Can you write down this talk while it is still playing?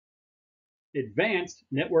Advanced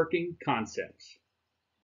networking concepts.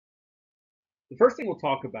 The first thing we'll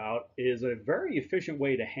talk about is a very efficient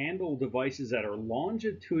way to handle devices that are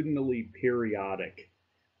longitudinally periodic.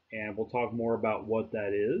 And we'll talk more about what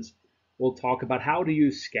that is. We'll talk about how to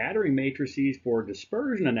use scattering matrices for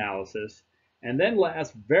dispersion analysis. And then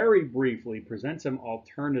last, very briefly, present some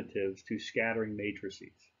alternatives to scattering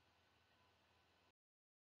matrices.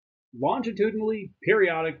 Longitudinally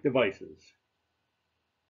periodic devices.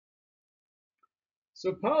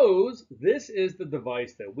 Suppose this is the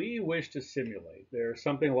device that we wish to simulate. There's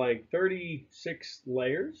something like 36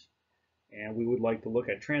 layers, and we would like to look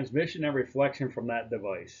at transmission and reflection from that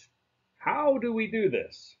device. How do we do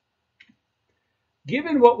this?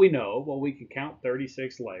 Given what we know, well, we can count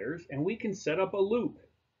 36 layers, and we can set up a loop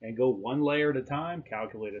and go one layer at a time,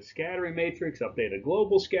 calculate a scattering matrix, update a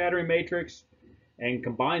global scattering matrix, and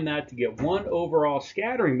combine that to get one overall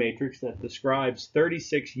scattering matrix that describes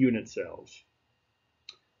 36 unit cells.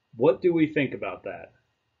 What do we think about that?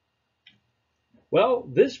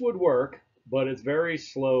 Well, this would work, but it's very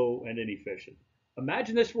slow and inefficient.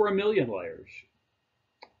 Imagine this were 1,000,000 layers.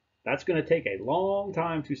 That's going to take a long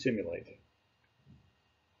time to simulate.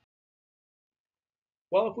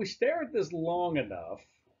 Well, if we stare at this long enough,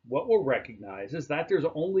 what we'll recognize is that there's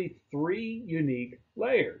only 3 unique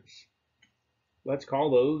layers. Let's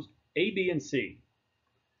call those A, B, and C.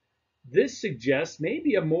 This suggests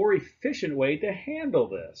maybe a more efficient way to handle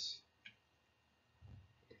this.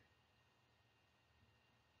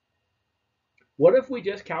 What if we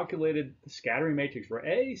just calculated the scattering matrix for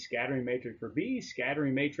A, scattering matrix for B,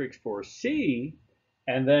 scattering matrix for C,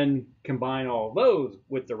 and then combine all those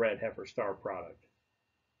with the red heifer star product?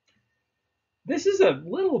 This is a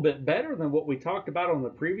little bit better than what we talked about on the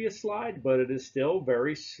previous slide, but it is still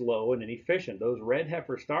very slow and inefficient. Those red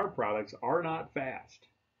heifer star products are not fast.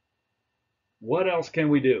 What else can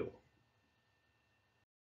we do?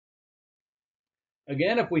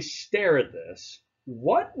 Again, if we stare at this,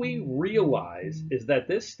 what we realize is that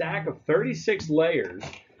this stack of 36 layers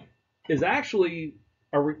is actually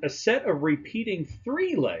a set of repeating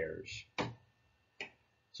 3 layers.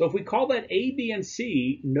 So if we call that A, B, and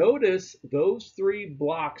C, notice those 3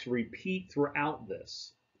 blocks repeat throughout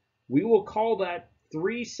this. We will call that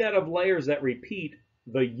 3 set of layers that repeat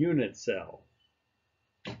the unit cell.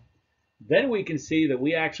 Then we can see that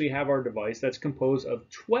we actually have our device that's composed of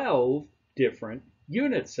 12 different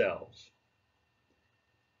unit cells.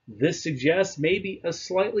 This suggests maybe a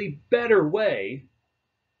slightly better way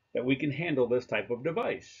that we can handle this type of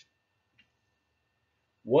device.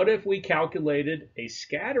 What if we calculated a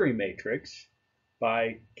scattering matrix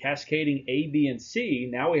by cascading A, B, and C?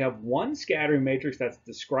 Now we have one scattering matrix that's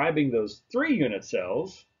describing those 3 unit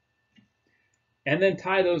cells, and then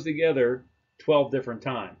tie those together 12 different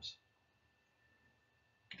times.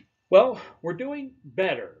 Well, we're doing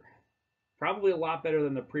better. Probably a lot better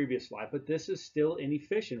than the previous slide, but this is still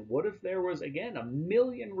inefficient. What if there was, again,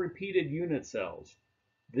 1,000,000 repeated unit cells?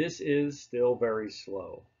 This is still very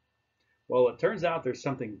slow. Well, it turns out there's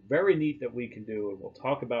something very neat that we can do, and we'll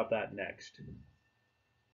talk about that next.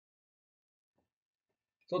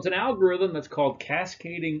 So it's an algorithm that's called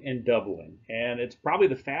cascading and doubling, and it's probably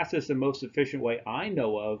the fastest and most efficient way I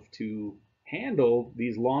know of to handle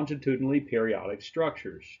these longitudinally periodic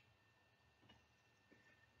structures.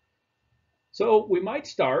 So we might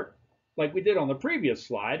start, like we did on the previous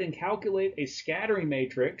slide, and calculate a scattering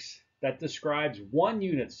matrix that describes 1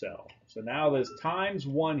 unit cell. So now this times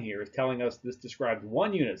 1 here is telling us this describes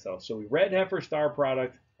 1 unit cell. So we red heifer star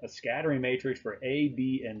product a scattering matrix for A,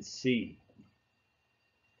 B, and C.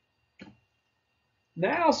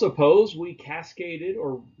 Now suppose we cascaded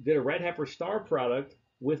or did a red heifer star product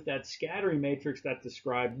with that scattering matrix that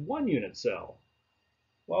described 1 unit cell.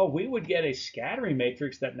 Well, we would get a scattering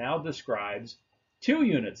matrix that now describes 2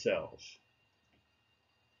 unit cells.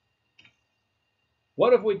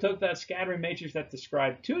 What if we took that scattering matrix that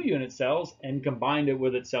described 2 unit cells and combined it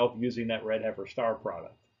with itself using that red heifer star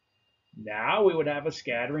product? Now we would have a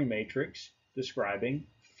scattering matrix describing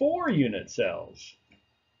 4 unit cells.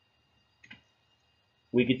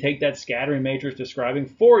 We could take that scattering matrix describing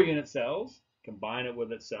 4 unit cells, combine it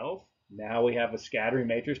with itself. Now we have a scattering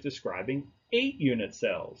matrix describing 8 unit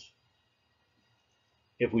cells.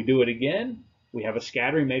 If we do it again, we have a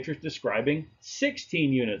scattering matrix describing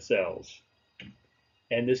 16 unit cells.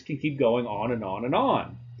 And this can keep going on and on and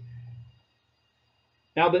on.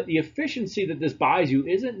 Now, the efficiency that this buys you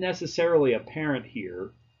isn't necessarily apparent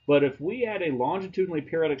here, but if we had a longitudinally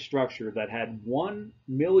periodic structure that had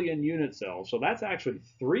 1,000,000 unit cells, so that's actually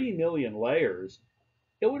 3,000,000 layers,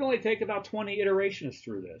 it would only take about 20 iterations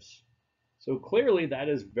through this. So clearly that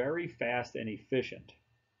is very fast and efficient.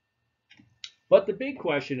 But the big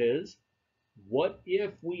question is, what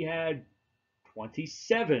if we had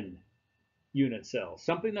 27 unit cells,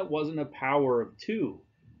 something that wasn't a power of 2?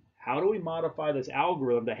 How do we modify this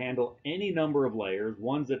algorithm to handle any number of layers,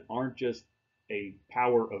 ones that aren't just a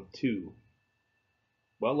power of 2?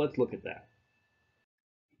 Well, let's look at that.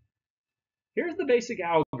 Here's the basic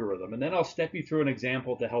algorithm, and then I'll step you through an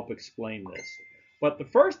example to help explain this. But the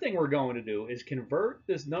first thing we're going to do is convert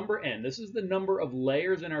this number n. This is the number of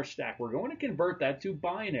layers in our stack. We're going to convert that to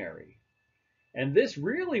binary. And this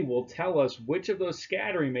really will tell us which of those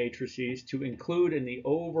scattering matrices to include in the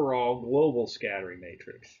overall global scattering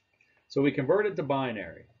matrix. So we convert it to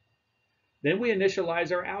binary. Then we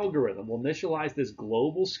initialize our algorithm. We'll initialize this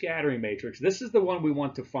global scattering matrix. This is the one we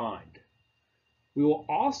want to find. We will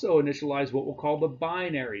also initialize what we'll call the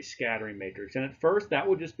binary scattering matrix. And at first, that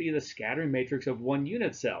will just be the scattering matrix of one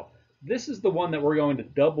unit cell. This is the one that we're going to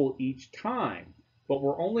double each time. But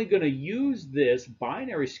we're only going to use this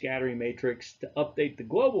binary scattering matrix to update the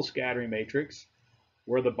global scattering matrix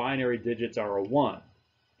where the binary digits are a 1.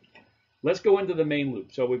 Let's go into the main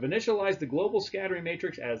loop. So we've initialized the global scattering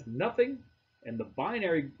matrix as nothing and the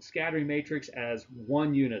binary scattering matrix as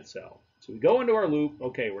one unit cell. So we go into our loop.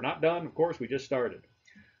 Okay, we're not done. Of course, we just started.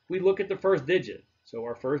 We look at the first digit. So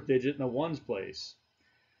our first digit in the ones place.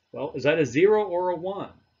 Well, is that a 0 or a 1?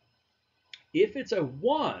 If it's a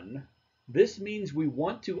 1, this means we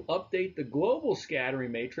want to update the global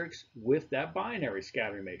scattering matrix with that binary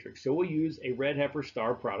scattering matrix. So we'll use a red heifer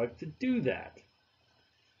star product to do that.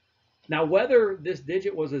 Now, whether this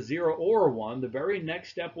digit was a 0 or a 1, the very next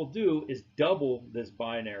step we'll do is double this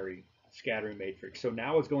binary scattering matrix. So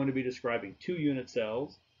now it's going to be describing 2 unit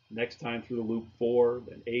cells. Next time through the loop 4,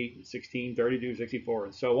 then 8, 16, 32, 64,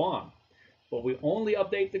 and so on. But we only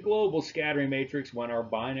update the global scattering matrix when our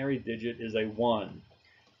binary digit is a 1.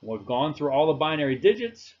 When we've gone through all the binary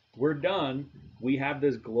digits, we're done. We have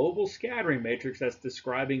this global scattering matrix that's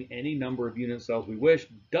describing any number of unit cells we wish.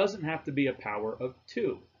 Doesn't have to be a power of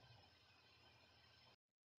 2.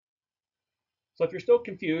 So if you're still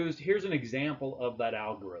confused, here's an example of that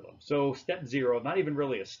algorithm. So step 0, not even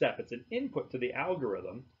really a step, it's an input to the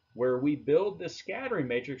algorithm where we build this scattering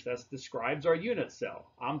matrix that describes our unit cell.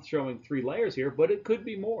 I'm showing 3 layers here, but it could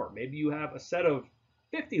be more. Maybe you have a set of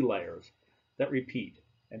 50 layers that repeat.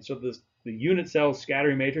 And so the unit cell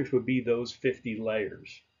scattering matrix would be those 50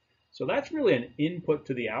 layers. So that's really an input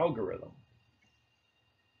to the algorithm.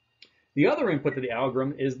 The other input to the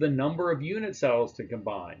algorithm is the number of unit cells to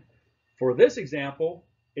combine. For this example,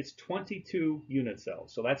 it's 22 unit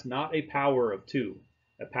cells. So that's not a power of 2.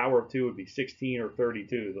 A power of 2 would be 16 or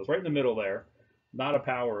 32. Those right in the middle there, not a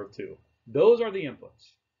power of 2. Those are the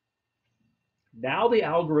inputs. Now the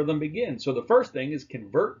algorithm begins. So the first thing is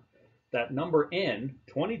convert that number n,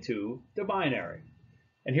 22, to binary.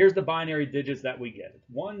 And here's the binary digits that we get.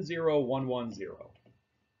 10110.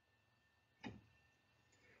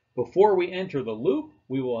 Before we enter the loop,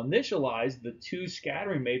 we will initialize the 2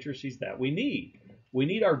 scattering matrices that we need. We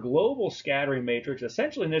need our global scattering matrix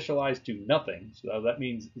essentially initialized to nothing. So that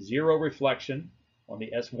means 0 reflection on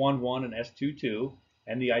the S11 and S22.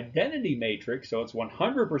 And the identity matrix, so it's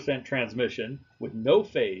 100% transmission with no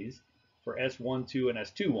phase for S12 and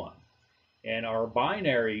S21. And our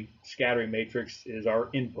binary scattering matrix is our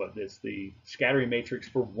input. It's the scattering matrix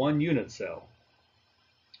for one unit cell.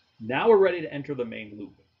 Now we're ready to enter the main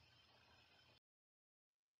loop.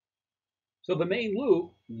 So the main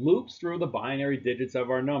loop loops through the binary digits of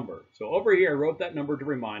our number. So over here, I wrote that number to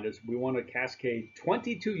remind us we want to cascade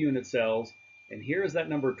 22 unit cells, and here is that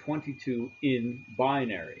number 22 in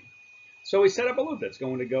binary. So we set up a loop that's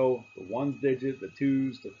going to go the 1s digit, the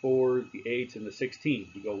 2s, the 4s, the 8s, and the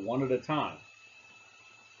 16s. We go one at a time.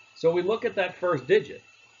 So we look at that first digit.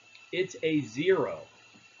 It's a 0.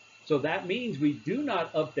 So that means we do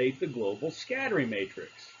not update the global scattering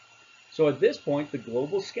matrix. So at this point, the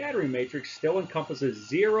global scattering matrix still encompasses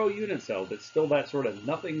 0 unit cells. It's still that sort of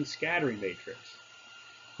nothing scattering matrix.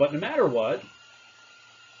 But no matter what,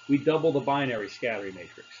 we double the binary scattering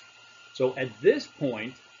matrix. So at this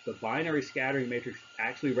point, the binary scattering matrix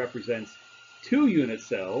actually represents 2 unit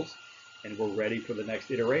cells, and we're ready for the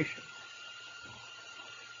next iteration.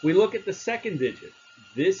 We look at the second digit.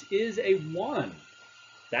 This is a 1.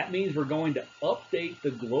 That means we're going to update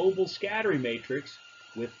the global scattering matrix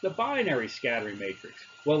with the binary scattering matrix.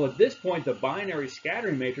 Well, at this point, the binary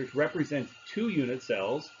scattering matrix represents 2 unit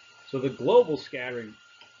cells, so the global scattering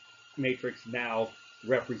matrix now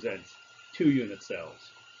represents 2 unit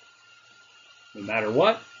cells. No matter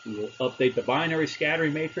what, we will update the binary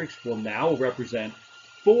scattering matrix will now represent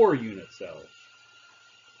 4 unit cells.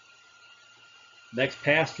 Next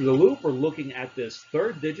pass through the loop, we're looking at this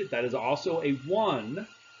third digit that is also a 1,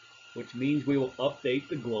 which means we will update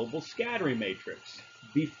the global scattering matrix.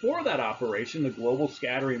 Before that operation, the global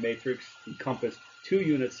scattering matrix encompassed 2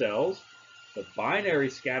 unit cells. The binary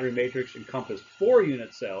scattering matrix encompassed 4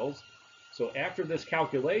 unit cells. So after this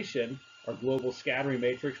calculation, our global scattering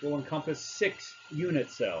matrix will encompass 6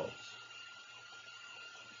 unit cells.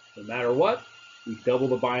 No matter what, we double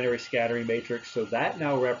the binary scattering matrix, so that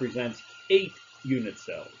now represents 8 unit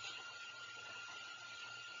cells.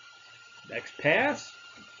 Next pass,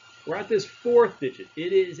 we're at this fourth digit.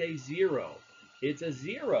 It is a 0. It's a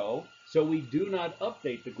 0, so we do not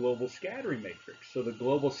update the global scattering matrix. So the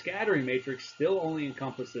global scattering matrix still only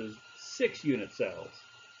encompasses 6 unit cells.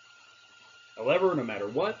 However, no matter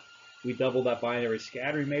what, we double that binary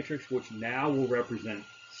scattering matrix, which now will represent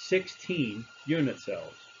 16 unit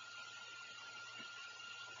cells.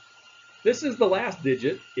 This is the last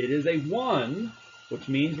digit. It is a 1, which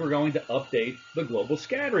means we're going to update the global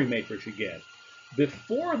scattering matrix again.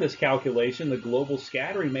 Before this calculation, the global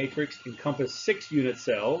scattering matrix encompassed 6 unit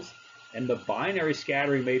cells, and the binary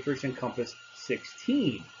scattering matrix encompassed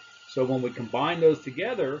 16. So when we combine those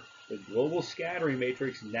together, the global scattering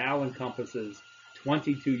matrix now encompasses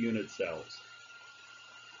 22 unit cells.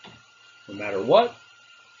 No matter what,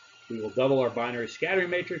 we will double our binary scattering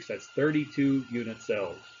matrix. That's 32 unit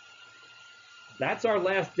cells. That's our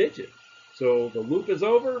last digit. So the loop is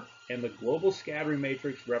over, and the global scattering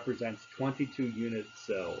matrix represents 22 unit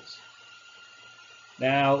cells.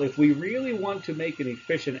 Now, if we really want to make an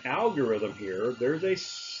efficient algorithm here, there's a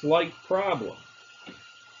slight problem.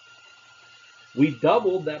 We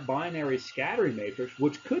doubled that binary scattering matrix,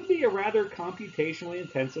 which could be a rather computationally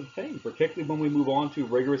intensive thing, particularly when we move on to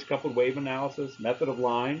rigorous coupled wave analysis, method of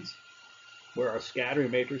lines, where our scattering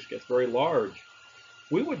matrix gets very large.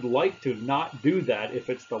 We would like to not do that if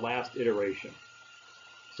it's the last iteration.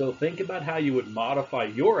 So think about how you would modify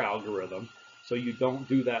your algorithm so you don't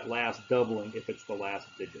do that last doubling if it's the last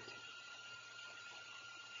digit.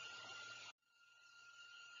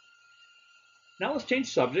 Now let's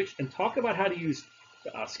change subjects and talk about how to use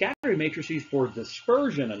scattering matrices for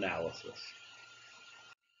dispersion analysis.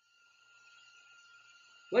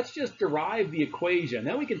 Let's just derive the equation.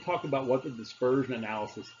 Then we can talk about what the dispersion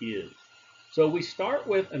analysis is. So we start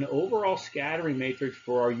with an overall scattering matrix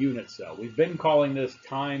for our unit cell. We've been calling this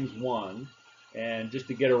times 1. And just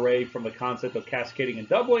to get away from the concept of cascading and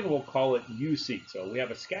doubling, we'll call it UC. So we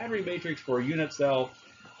have a scattering matrix for a unit cell,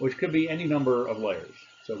 which could be any number of layers.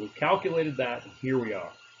 So we've calculated that, and here we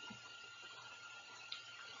are.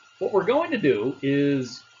 What we're going to do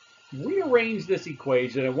is rearrange this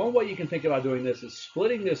equation. And one way you can think about doing this is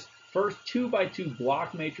splitting this first 2 by 2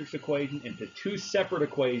 block matrix equation into 2 separate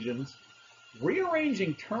equations,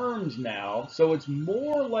 rearranging terms now so it's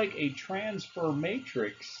more like a transfer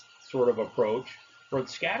matrix sort of approach, where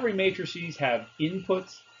scattering matrices have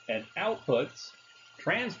inputs and outputs.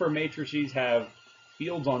 Transfer matrices have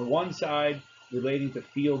fields on one side relating to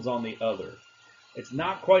fields on the other. It's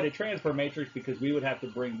not quite a transfer matrix because we would have to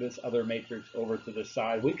bring this other matrix over to the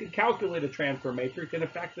side. We could calculate a transfer matrix, and in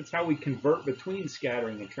fact, that's how we convert between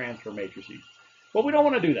scattering and transfer matrices. But we don't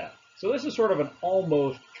want to do that. So this is sort of an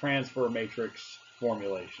almost transfer matrix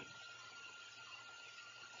formulation.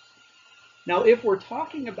 Now, if we're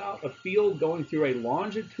talking about a field going through a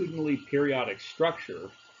longitudinally periodic structure,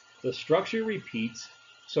 the structure repeats,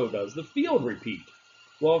 so does the field repeat.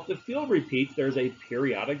 Well, if the field repeats, there's a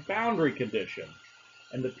periodic boundary condition.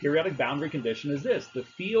 And the periodic boundary condition is this: the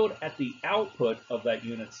field at the output of that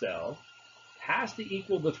unit cell has to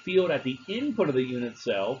equal the field at the input of the unit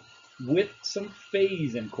cell with some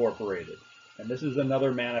phase incorporated. And this is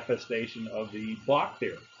another manifestation of the block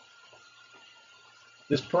theorem.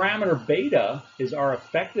 This parameter beta is our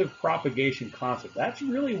effective propagation constant. That's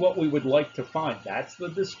really what we would like to find. That's the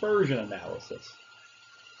dispersion analysis.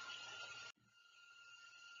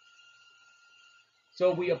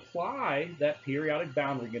 So we apply that periodic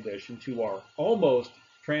boundary condition to our almost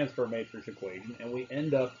transfer matrix equation, and we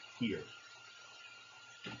end up here.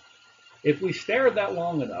 If we stare at that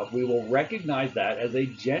long enough, we will recognize that as a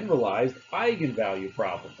generalized eigenvalue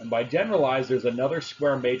problem. And by generalized, there's another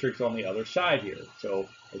square matrix on the other side here. So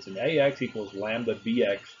it's an AX equals lambda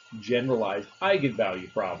BX generalized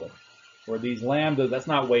eigenvalue problem, where these lambdas, that's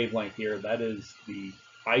not wavelength here, that is the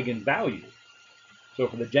eigenvalue. So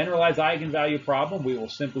for the generalized eigenvalue problem, we will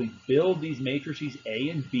simply build these matrices A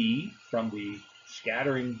and B from the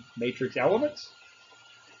scattering matrix elements.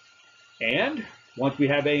 And once we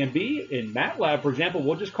have A and B, in MATLAB, for example,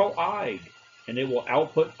 we'll just call eig, and it will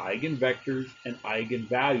output eigenvectors and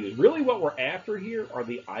eigenvalues. Really what we're after here are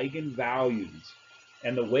the eigenvalues.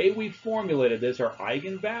 And the way we formulated this, our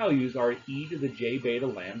eigenvalues are e to the j beta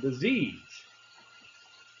lambda z's.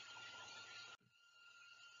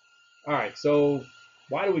 All right, so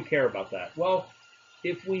why do we care about that? Well,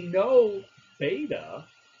 if we know beta,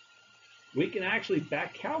 we can actually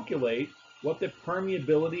back calculate what the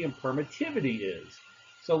permeability and permittivity is.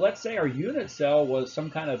 So let's say our unit cell was some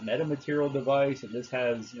kind of metamaterial device, and this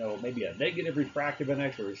has, maybe a negative refractive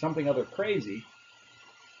index or something other crazy.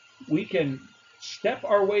 We can step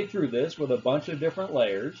our way through this with a bunch of different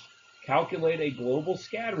layers, calculate a global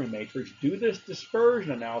scattering matrix, do this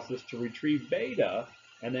dispersion analysis to retrieve beta,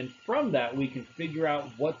 and then from that we can figure out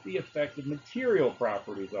what the effective material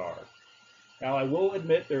properties are. Now, I will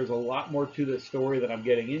admit there's a lot more to this story that I'm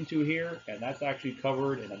getting into here, and that's actually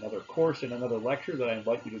covered in another course, in another lecture that I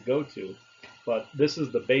invite you to go to. But this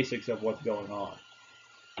is the basics of what's going on.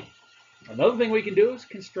 Another thing we can do is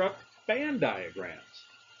construct band diagrams,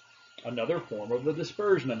 another form of the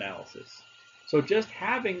dispersion analysis. So just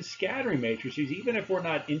having scattering matrices, even if we're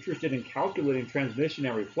not interested in calculating transmission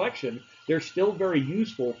and reflection, they're still very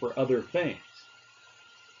useful for other things.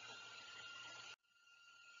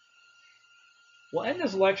 We'll end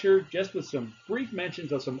this lecture just with some brief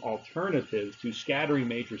mentions of some alternatives to scattering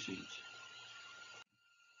matrices.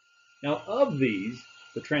 Now, of these,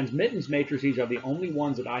 the transmittance matrices are the only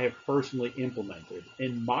ones that I have personally implemented.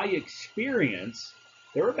 In my experience,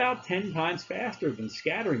 they're about 10 times faster than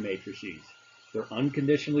scattering matrices. They're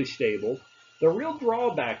unconditionally stable. The real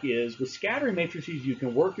drawback is with scattering matrices, you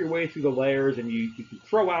can work your way through the layers and you can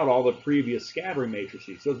throw out all the previous scattering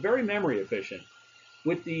matrices. So it's very memory efficient.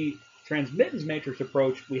 With the transmittance matrix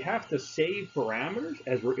approach, we have to save parameters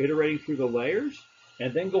as we're iterating through the layers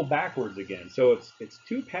and then go backwards again. So it's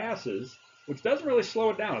 2 passes, which doesn't really slow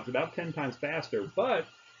it down. It's about 10 times faster, but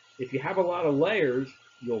if you have a lot of layers,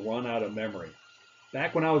 you'll run out of memory.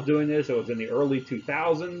 Back when I was doing this, it was in the early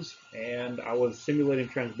 2000s, and I was simulating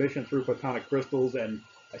transmission through photonic crystals, and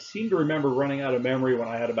I seem to remember running out of memory when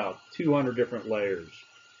I had about 200 different layers.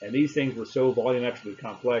 And these things were so volumetrically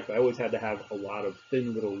complex, I always had to have a lot of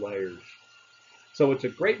thin little layers. So it's a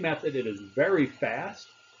great method. It is very fast,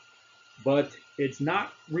 but it's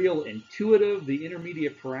not real intuitive. The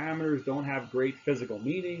intermediate parameters don't have great physical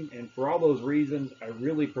meaning, and for all those reasons, I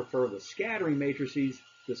really prefer the scattering matrices,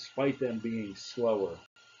 despite them being slower.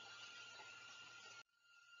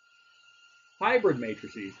 Hybrid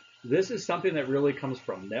matrices. This is something that really comes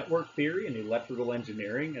from network theory and electrical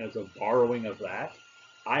engineering, and is a borrowing of that.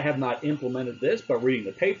 I have not implemented this, but reading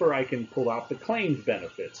the paper, I can pull out the claimed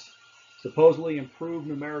benefits. Supposedly improved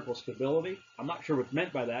numerical stability. I'm not sure what's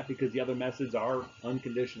meant by that because the other methods are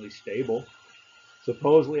unconditionally stable.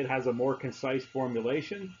 Supposedly it has a more concise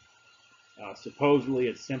formulation. Supposedly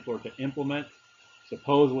it's simpler to implement.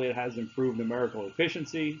 Supposedly it has improved numerical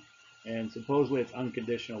efficiency. And supposedly it's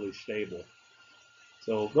unconditionally stable.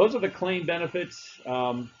 So those are the claimed benefits.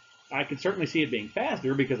 I can certainly see it being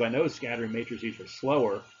faster because I know scattering matrices are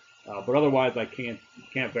slower, but otherwise I can't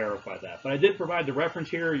verify that. But I did provide the reference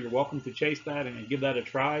here. You're welcome to chase that and give that a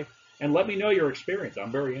try, and let me know your experience.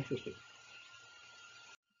 I'm very interested.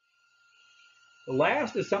 The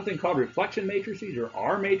last is something called reflection matrices, or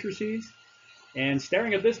R matrices. And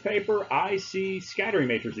staring at this paper, I see scattering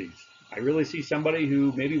matrices. I really see somebody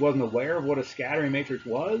who maybe wasn't aware of what a scattering matrix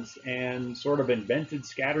was and sort of invented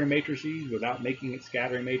scattering matrices without making it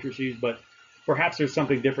scattering matrices, but perhaps there's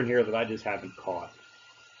something different here that I just haven't caught.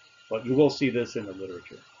 But you will see this in the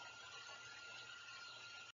literature.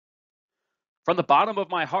 From the bottom of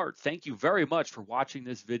my heart, thank you very much for watching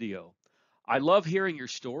this video. I love hearing your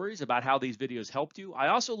stories about how these videos helped you. I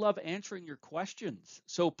also love answering your questions.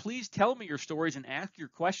 So please tell me your stories and ask your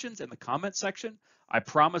questions in the comment section. I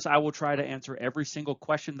promise I will try to answer every single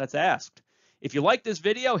question that's asked. If you like this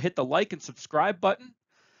video, hit the like and subscribe button.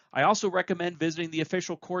 I also recommend visiting the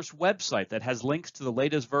official course website that has links to the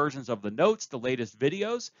latest versions of the notes, the latest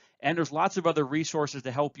videos, and there's lots of other resources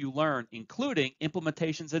to help you learn, including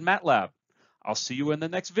implementations in MATLAB. I'll see you in the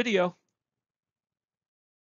next video.